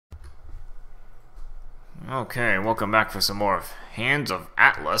Okay, welcome back for some more of Hands of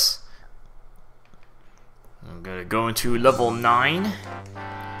Atlas. I'm gonna go into level 9.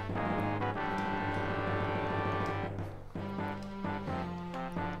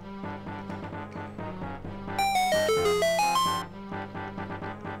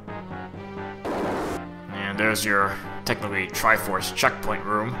 And there's your, technically, Triforce checkpoint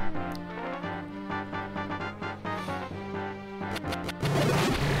room.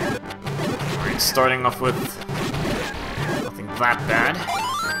 Alright, starting off with nothing that bad.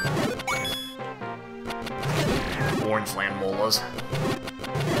 Orange land molas.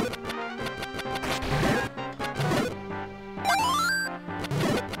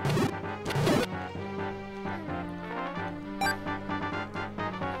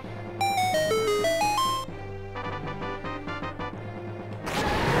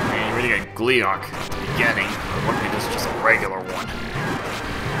 Man, you really got Gleeok at the beginning. Or maybe this is just a regular one.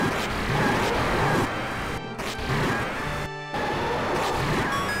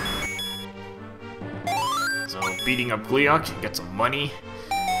 Beating up Gleeok, get some money.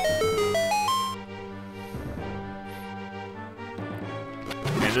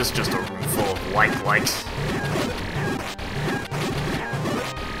 And this is just a room full of likes.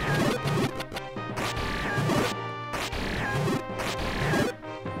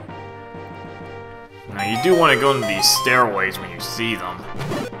 Now you do want to go into these stairways when you see them.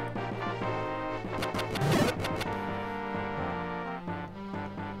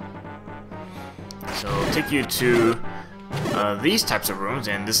 So it'll take you to these types of rooms,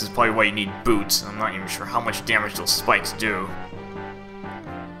 and this is probably why you need boots. I'm not even sure how much damage those spikes do.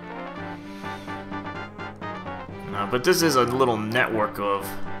 But this is a little network of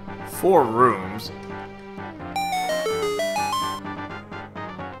 4 rooms.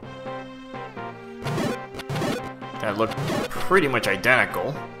 That look pretty much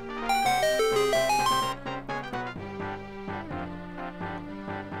identical.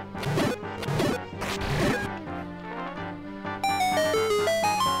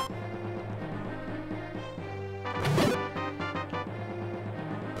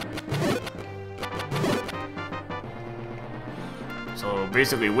 So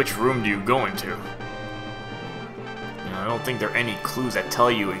basically, which room do you go into? You know, I don't think there are any clues that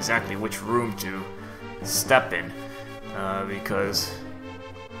tell you exactly which room to step in, because...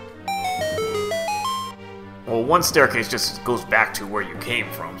 Well, one staircase just goes back to where you came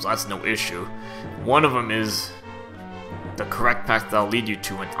from, so that's no issue. One of them is the correct path that'll lead you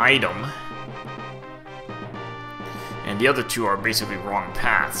to an item, and the other 2 are basically wrong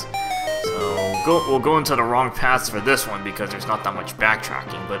paths. So we'll go into the wrong paths for this one because there's not that much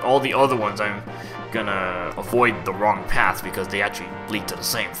backtracking, but all the other ones I'm gonna avoid the wrong paths because they actually lead to the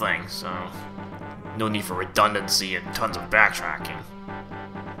same thing, so no need for redundancy and tons of backtracking.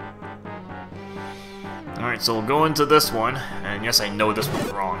 Alright, so we'll go into this one, and yes, I know this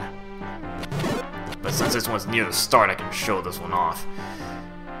one's wrong. But since this one's near the start, I can show this one off.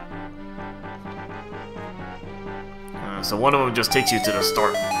 So one of them just takes you to the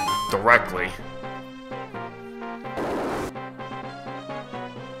start directly.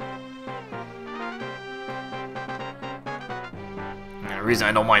 And the reason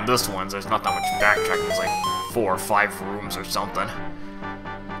I don't mind this one is there's not that much backtracking. It's like 4 or 5 rooms or something.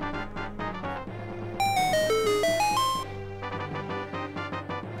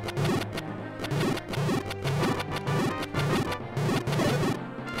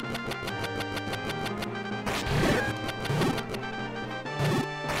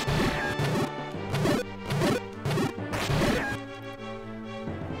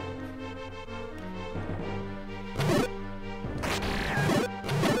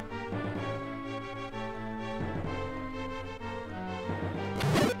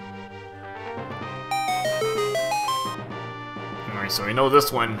 So we know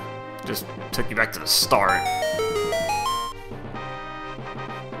this one just took you back to the start.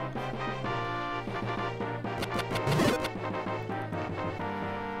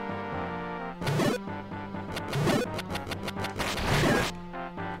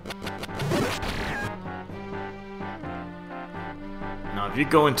 Now if you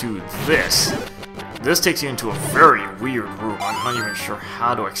go into this takes you into a very weird room. I'm not even sure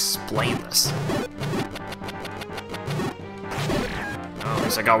how to explain this.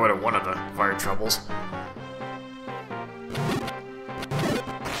 I got rid of one of the fire troubles.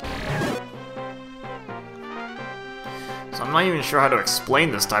 So I'm not even sure how to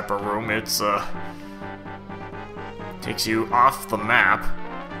explain this type of room. It's takes you off the map.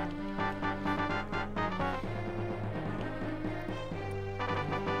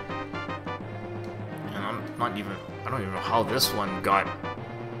 I don't even know how this one got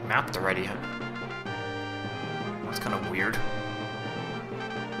mapped already. That's kind of weird.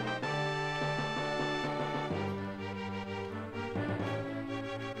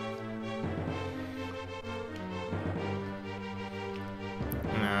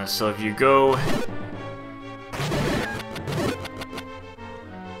 So if you go...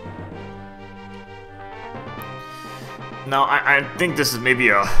 Now, I think this is maybe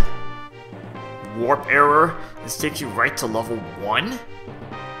a warp error. This takes you right to level 1?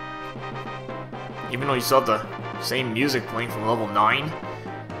 Even though you still have the same music playing from level 9?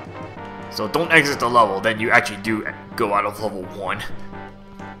 So don't exit the level, then you actually do go out of level 1.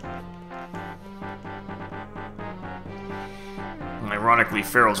 And ironically,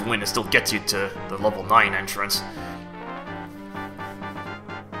 Pharaoh's Wind still gets you to the level 9 entrance.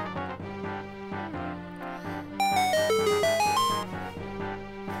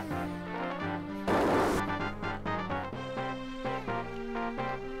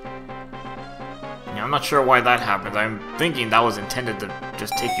 I'm not sure why that happened. I'm thinking that was intended to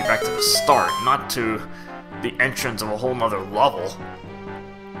just take you back to the start, not to the entrance of a whole nother level.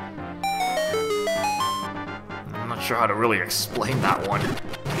 I'm not sure how to really explain that one.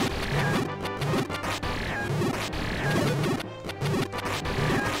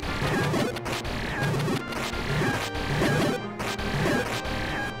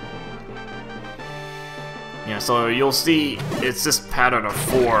 Yeah, so you'll see it's this pattern of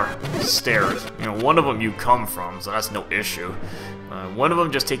 4 stairs. You know, one of them you come from, so that's no issue. One of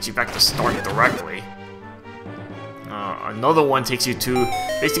them just takes you back to start directly. Another one takes you to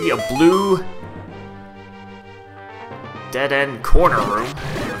basically a blue dead-end corner room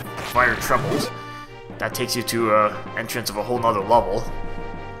with fire trebles. That takes you to an entrance of a whole nother level.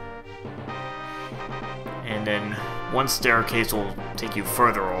 And then one staircase will take you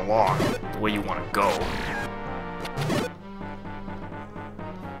further along, the way you want to go.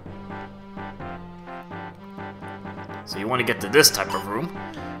 So you want to get to this type of room.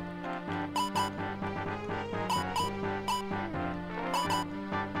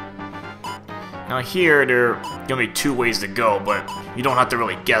 Now here, there are going to be 2 ways to go, but you don't have to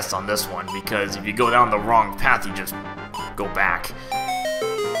really guess on this one, because if you go down the wrong path, you just go back.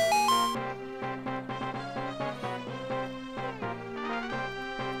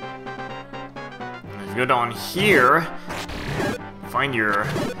 And if you go down here, find your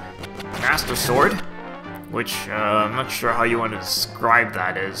Master Sword, which I'm not sure how you want to describe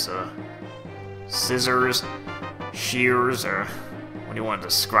that as. Scissors, shears, or what do you want to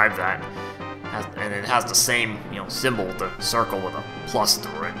describe that? And it has the same, you know, symbol, the circle with a plus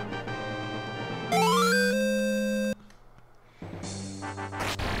through it.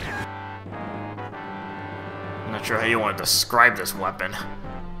 I'm not sure how you want to describe this weapon.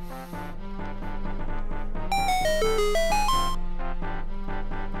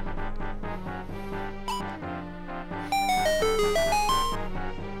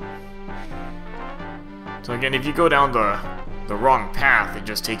 So again, if you go down the wrong path, it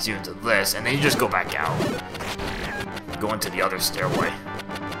just takes you into this, and then you just go back out. Go into the other stairway.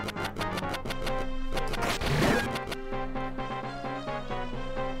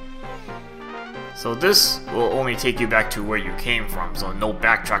 So this will only take you back to where you came from, so no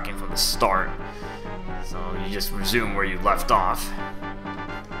backtracking from the start. So you just resume where you left off.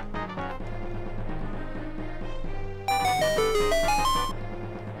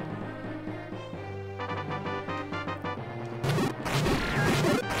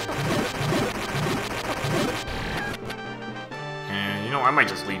 I might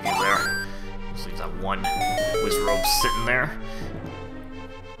just leave you there. Just leave that one Wizrobe sitting there.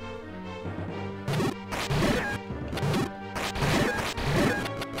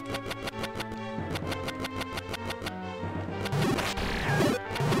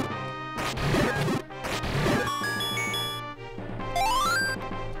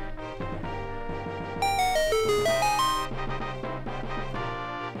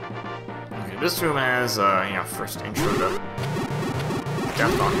 Okay, this room has, yeah, first intro to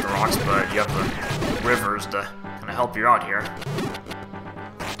Death on the rocks, but you have the rivers to kind of help you out here.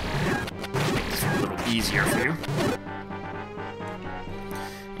 Make this a little easier for you.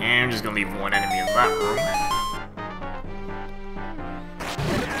 And I'm just gonna leave one enemy in that room.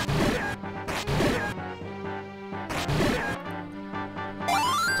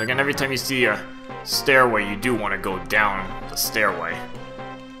 So again, every time you see a stairway, you do want to go down the stairway.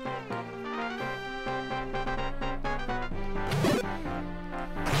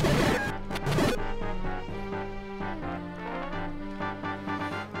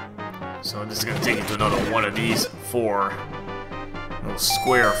 So this is going to take you to another one of these 4 little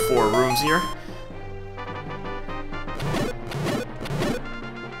square 4 rooms here.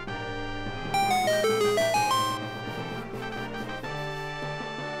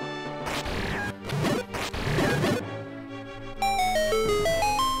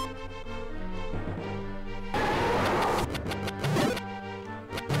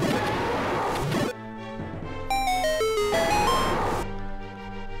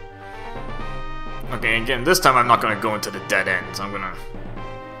 And again, this time I'm not going to go into the dead ends.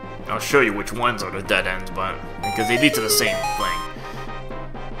 I'll show you which ones are the dead ends, but because they lead to the same thing.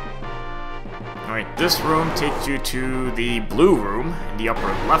 Alright, this room takes you to the blue room in the upper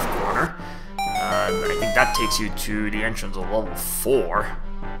left corner. I think that takes you to the entrance of level 4.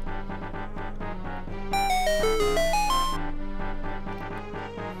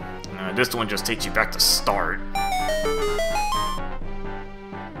 This one just takes you back to start.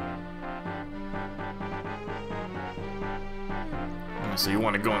 So you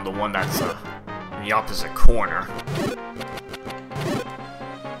want to go in the one that's in the opposite corner.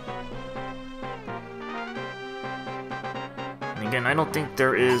 And again, I don't think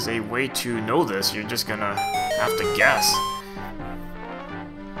there is a way to know this. You're just gonna have to guess.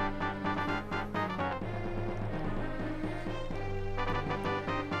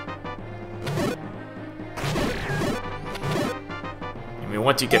 I mean,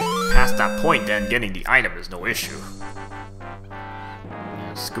 once you get past that point, then getting the item is no issue.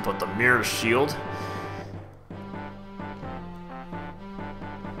 Scoop up the mirror shield.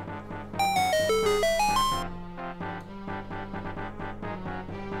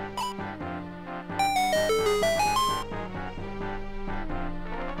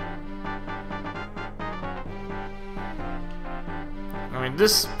 I mean,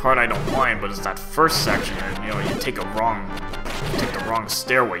 this part I don't mind, but it's that first section, and you take the wrong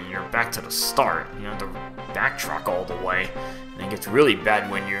stairway, you're back to the start. You have to backtrack all the way. And it gets really bad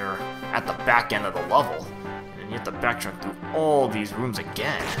when you're at the back end of the level. And you have to backtrack through all these rooms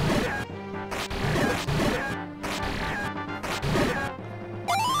again.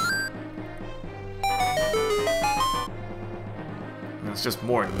 And it's just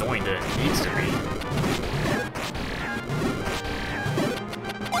more annoying than it needs to be.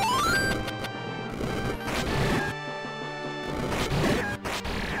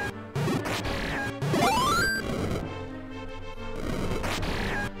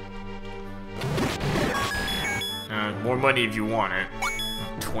 More money if you want it.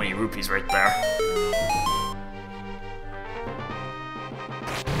 20 rupees right there.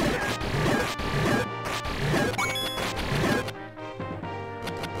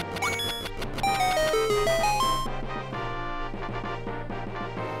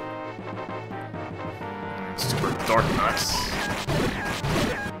 Super dark nuts.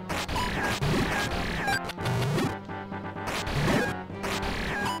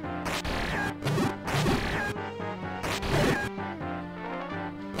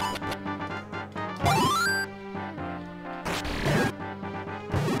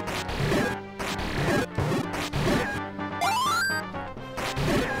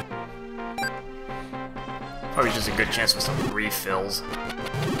 Probably just a good chance for some refills.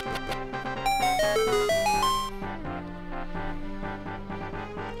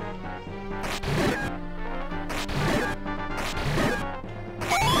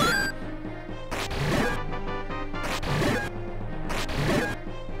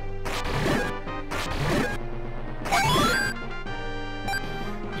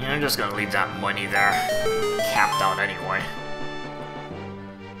 Yeah, I'm just gonna leave that money there, capped out anyway.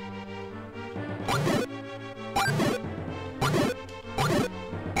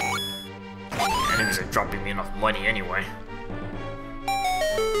 Enemies are dropping me enough money anyway.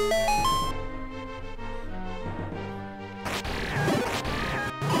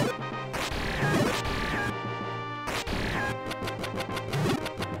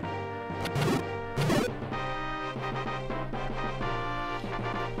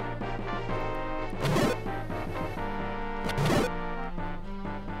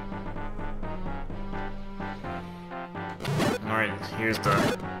 Alright, here's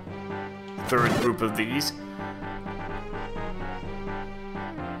the third group of these.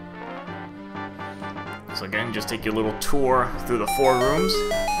 So again, just take your little tour through the 4 rooms.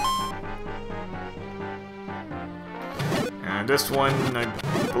 And this one, I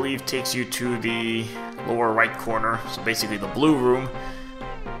believe, takes you to the lower right corner. So basically the blue room.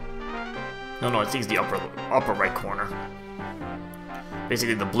 No, it takes the upper right corner.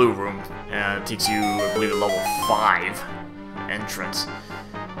 Basically the blue room. And it takes you, I believe, to level 5 entrance.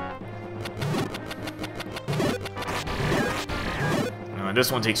 And this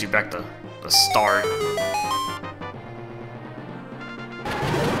one takes you back to the start.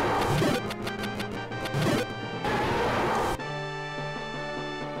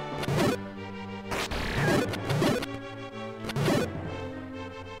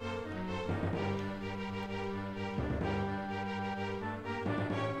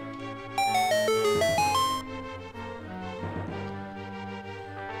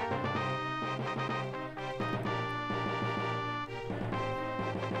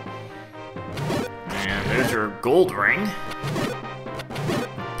 And there's your gold ring.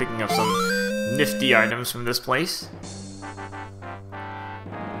 Picking up some nifty items from this place.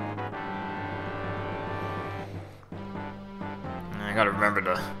 And I gotta remember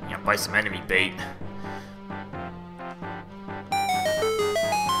to, buy some enemy bait.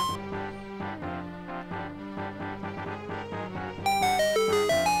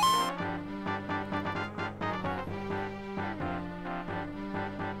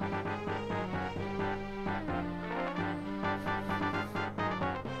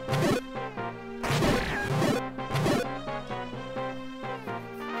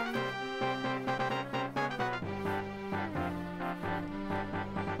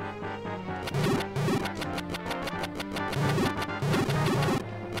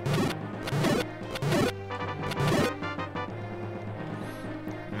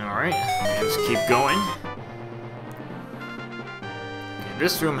 Alright, let's keep going. Okay,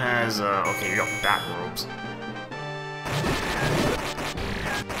 this room has, okay, you got bat robes.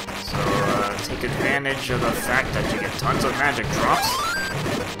 So, take advantage of the fact that you get tons of magic drops.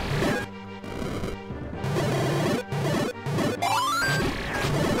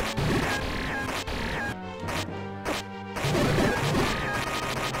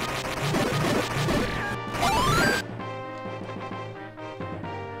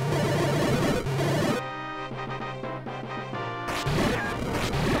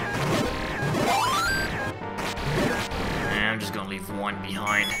 One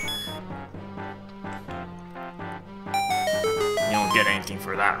behind. You don't get anything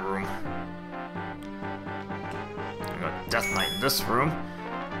for that room. You got Death Knight in this room.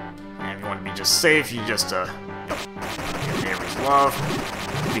 And if you want to be just safe, you just get Neighbor's Love.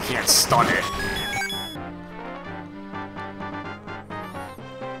 You can't stun it.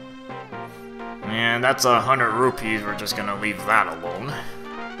 And that's 100 rupees, we're just gonna leave that alone.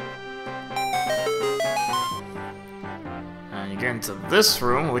 Get into this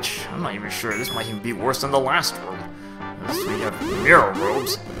room, which I'm not even sure. This might even be worse than the last room. This, we have mirror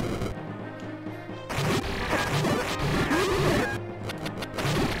robes.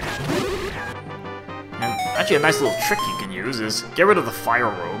 And actually, a nice little trick you can use is get rid of the fire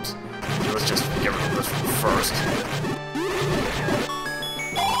robes. So let's just get rid of this one first.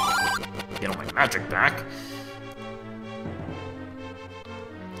 Get all my magic back.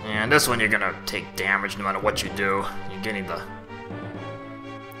 And this one, you're gonna take damage no matter what you do. You're getting the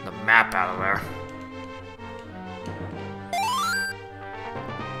map out of there.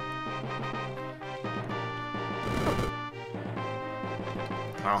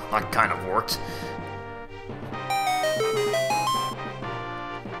 Well, that kind of worked.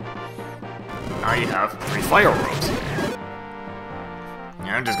 Now you have 3 fire robes.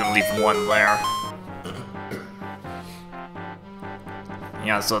 Yeah, I'm just gonna leave one there.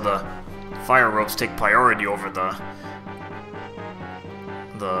 Yeah, so the fire robes take priority over the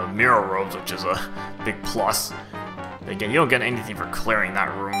mirror robes, which is a big plus. But again, you don't get anything for clearing that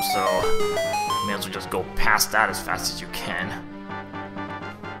room, so you may as well just go past that as fast as you can.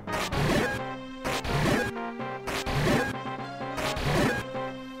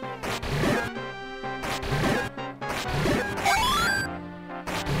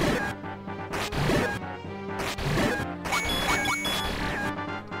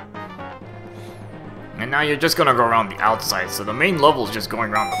 And now you're just gonna go around the outside, so the main level is just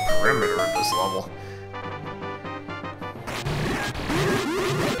going around the perimeter of this level.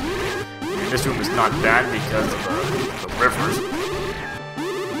 And this room is not bad because of the rivers.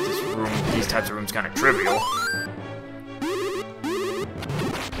 These types of rooms kind of trivial.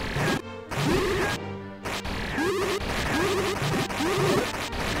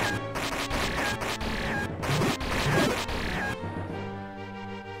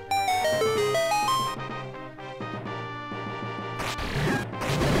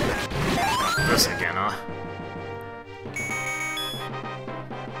 This again, huh?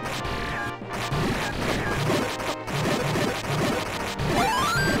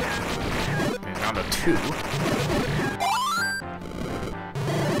 Okay, down to 2.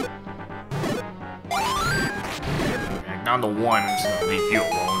 Okay, down to 1, I'm just gonna leave you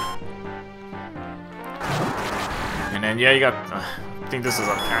alone. And then, yeah, you got, I think this is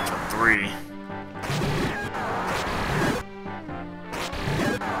a patch of 3.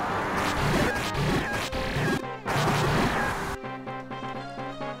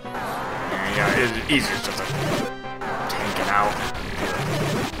 It's easy just to tank it out.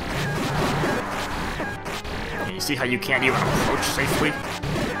 And you see how you can't even approach safely?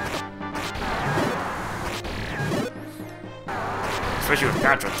 Especially with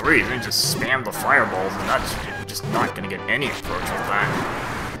patch of 3, they just spam the fireballs, and that's just not gonna get any approach with that.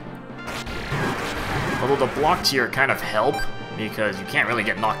 Although the blocks here kind of help, because you can't really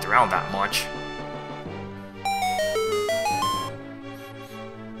get knocked around that much.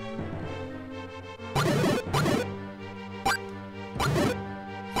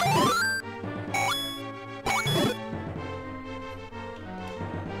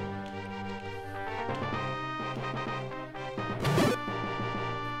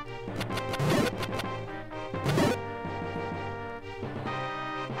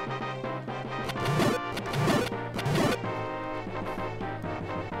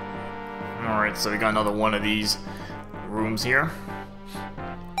 Alright, so we got another one of these rooms here.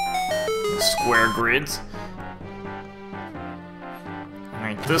 Square grids.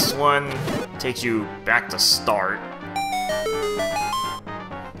 Alright, this one takes you back to start.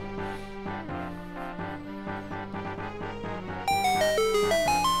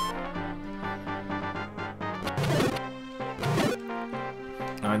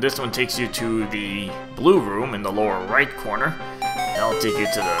 This one takes you to the blue room in the lower right corner. That'll take you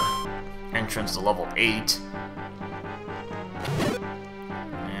to the entrance to level 8.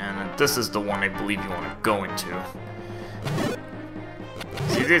 And this is the one I believe you want to go into.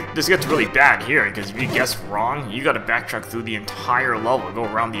 See, this gets really bad here, because if you guess wrong, you gotta backtrack through the entire level, go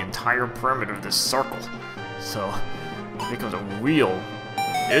around the entire perimeter of this circle. So, it becomes a real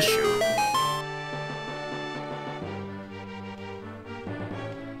issue.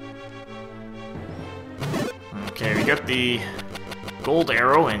 Okay, we got the gold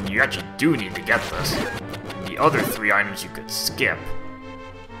arrow, and you actually do need to get this. And the other 3 items you could skip.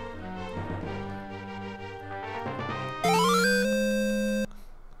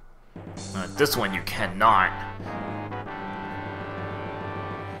 This one you cannot.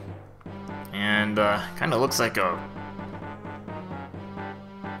 And, kinda looks like a...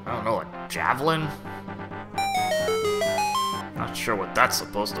 I don't know, a javelin? Not sure what that's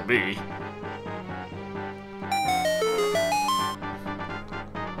supposed to be.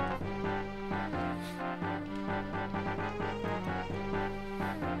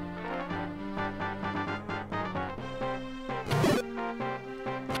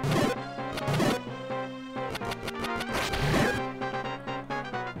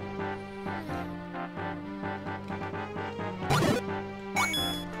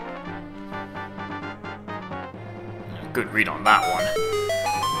 Good read on that one.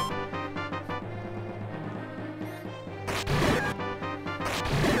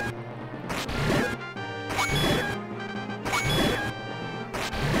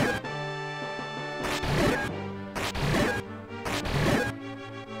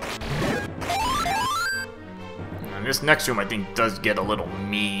 And this next room I think does get a little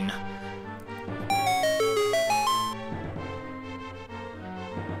mean.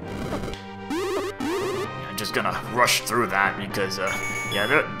 Just gonna rush through that because,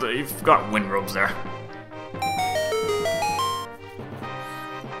 yeah, you've got wind robes there.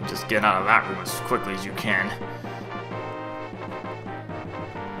 Just get out of that room as quickly as you can.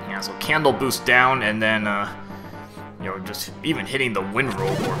 Yeah, so candle boost down, and then, you know, just even hitting the wind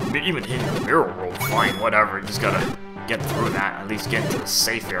robe or even hitting the mirror robe, fine, whatever. You just gotta get through that, at least get into the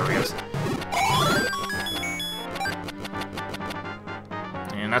safe areas.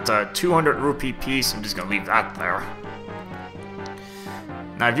 And that's a 200 rupee piece. I'm just gonna leave that there.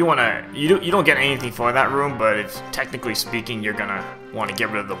 Now, if you wanna, you don't get anything for that room, but if technically speaking, you're gonna want to get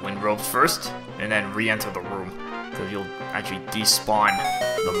rid of the wind robes first, and then re-enter the room, because you'll actually despawn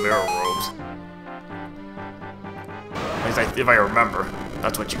the mirror robes. At least if I remember,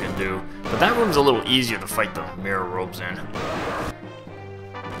 that's what you can do. But that room's a little easier to fight the mirror robes in.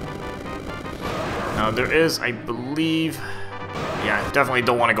 Now there is, I believe. Yeah, definitely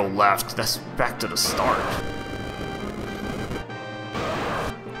don't want to go left. That's back to the start.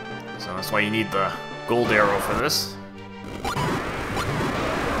 So that's why you need the gold arrow for this.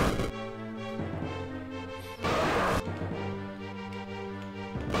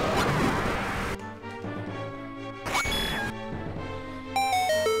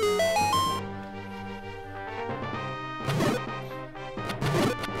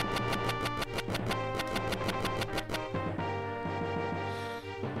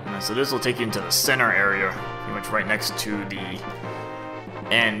 So this will take you into the center area, pretty much right next to the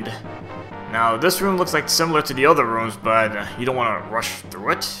end. Now this room looks like similar to the other rooms, but you don't want to rush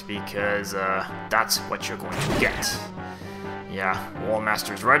through it, because that's what you're going to get. Yeah, Wall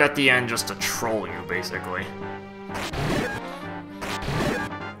Master's right at the end just to troll you, basically.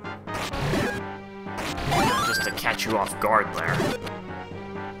 Just to catch you off guard there.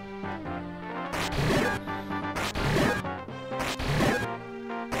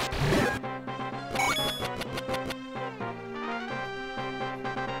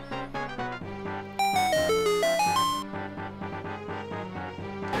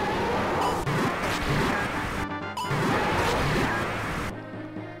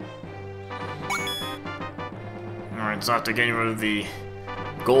 Alright, so after getting rid of the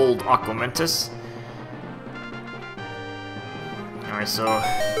gold Aquamentus. Alright, so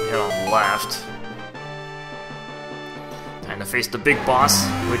head on left. Time to face the big boss,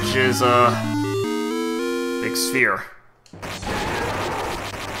 which is big sphere.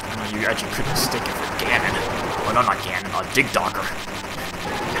 You actually could mistake it for Ganon. Oh no, not Ganon, Dig Dogger.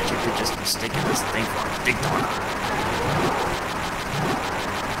 You actually could just mistake this thing for a Dig Dogger.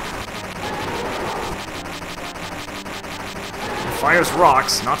 It fires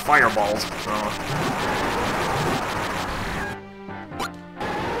rocks, not fireballs, so...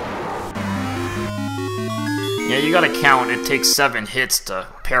 Yeah, you gotta count, it takes 7 hits to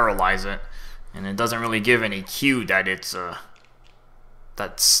paralyze it. And it doesn't really give any cue that it's,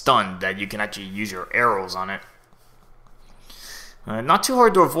 that's stunned, that you can actually use your arrows on it. Not too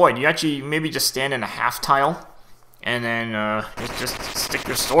hard to avoid. You actually maybe just stand in a half tile, and then just stick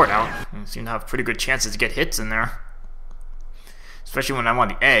your sword out. You seem to have pretty good chances to get hits in there. Especially when I'm on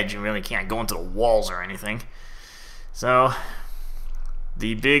the edge, you really can't go into the walls or anything. So,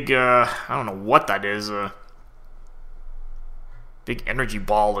 the big, I don't know what that is, big energy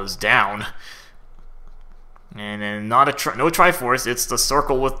ball is down. And then no Triforce, it's the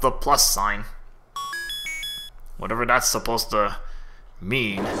circle with the plus sign. Whatever that's supposed to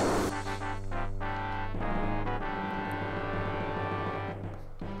mean.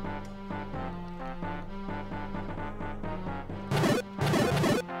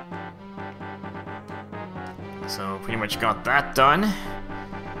 So pretty much got that done.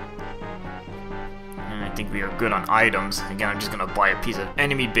 And I think we are good on items. Again, I'm just gonna buy a piece of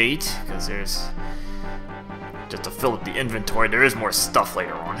enemy bait, because there's... just to fill up the inventory, there is more stuff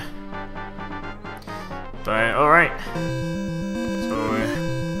later on. But, alright.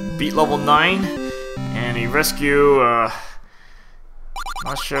 So, beat level 9, and we rescue,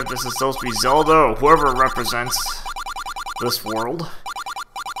 not sure if this is supposed to be Zelda, or whoever represents this world.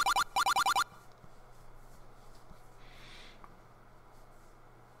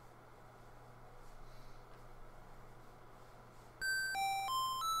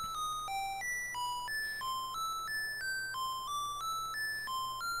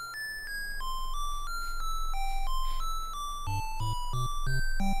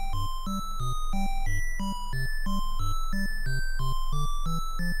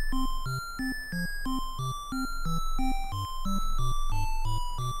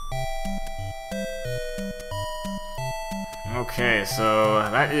 Okay, so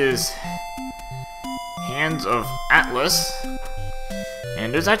that is Hands of Atlas,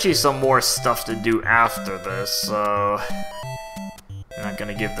 and there's actually some more stuff to do after this, so I'm not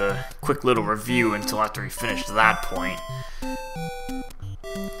gonna give the quick little review until after we finish that point.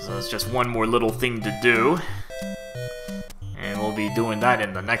 So it's just one more little thing to do, and we'll be doing that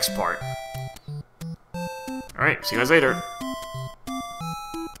in the next part. Alright, see you guys later.